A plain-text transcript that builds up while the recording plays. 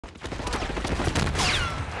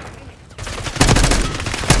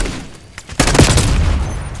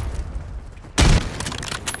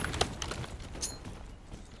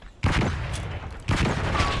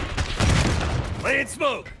Laying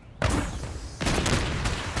smoke.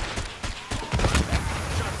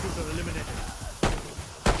 Sharpshooter eliminated.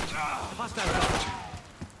 Hostile dodge.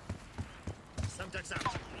 Semtex out.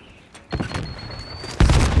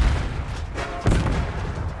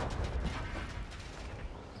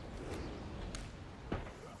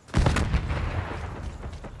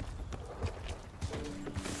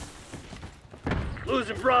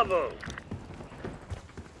 Losing Bravo.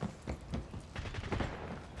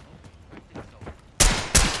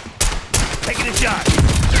 Taking a shot.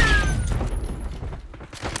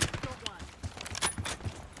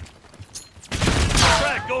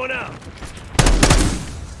 Crack going out.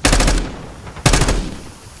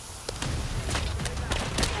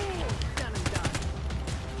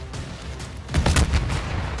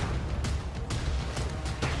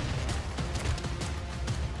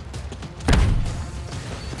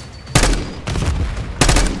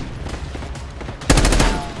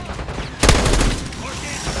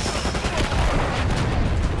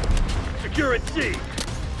 Securing C.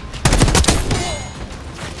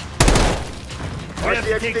 We have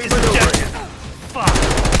to take this objective. Fuck.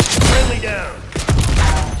 Friendly down.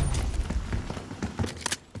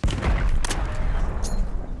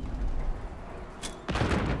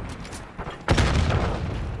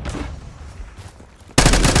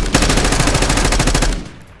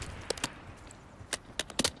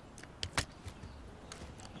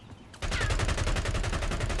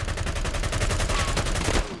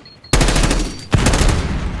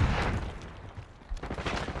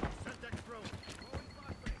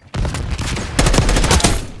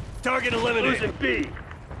 Target eliminated. Losing B.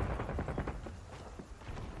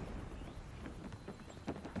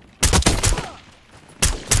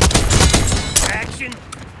 Action,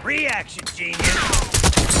 reaction, genius.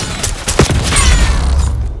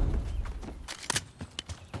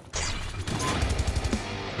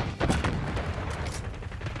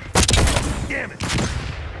 Damn it.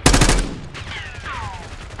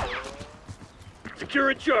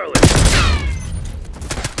 Securing Charlie.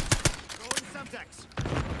 Throwing Semtex.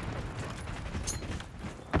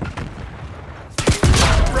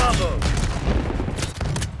 Bravo.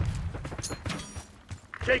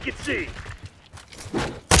 Taking C.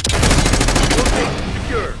 Location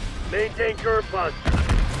secure. Maintain current posture.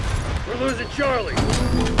 We're losing Charlie.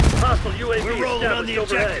 Hostile UAV. We're rolling on the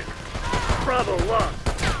objective. Bravo lost.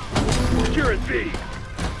 Securing B.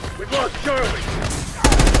 We've lost Charlie.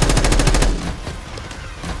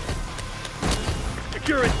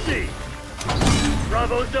 Securing C.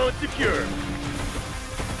 Bravo zone secure.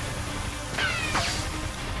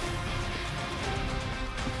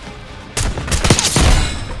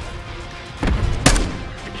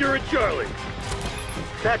 Securing Charlie.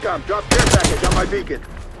 TACOM, drop care package on my beacon.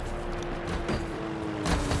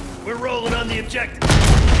 We're rolling on the objective.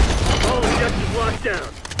 All objectives locked down.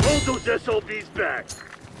 Hold those SOBs back.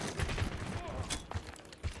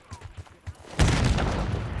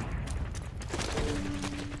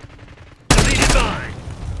 Deleted mine.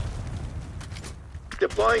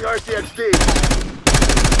 Deploying RCXD.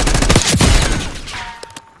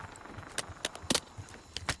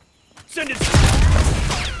 Send it.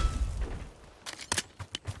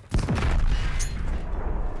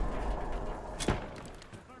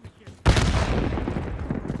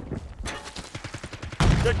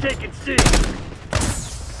 They're taking C.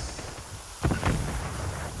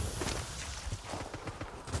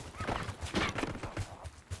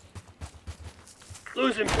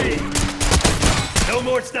 Losing B. No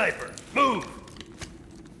more sniper. Move.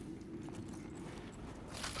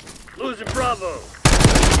 Losing Bravo.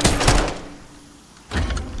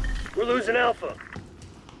 We're losing Alpha.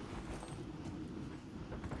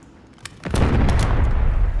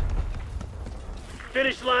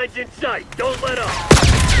 Finish line's in sight. Don't let up.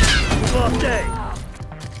 We've lost A.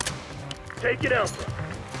 Taking Alpha.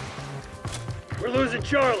 We're losing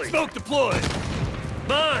Charlie. Smoke deployed.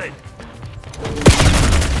 Mine.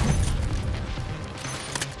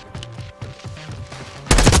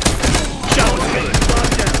 Shot was good.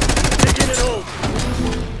 Locked down. Taking it home.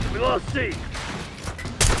 We lost C.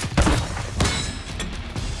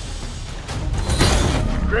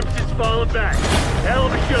 Crimson's falling back. Hell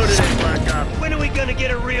of a show today, Black Ops. When are we gonna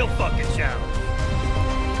get a real fucking challenge?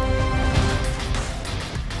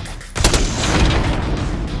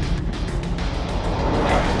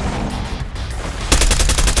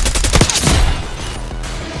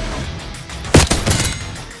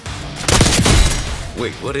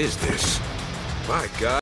 Wait, what is this? My God.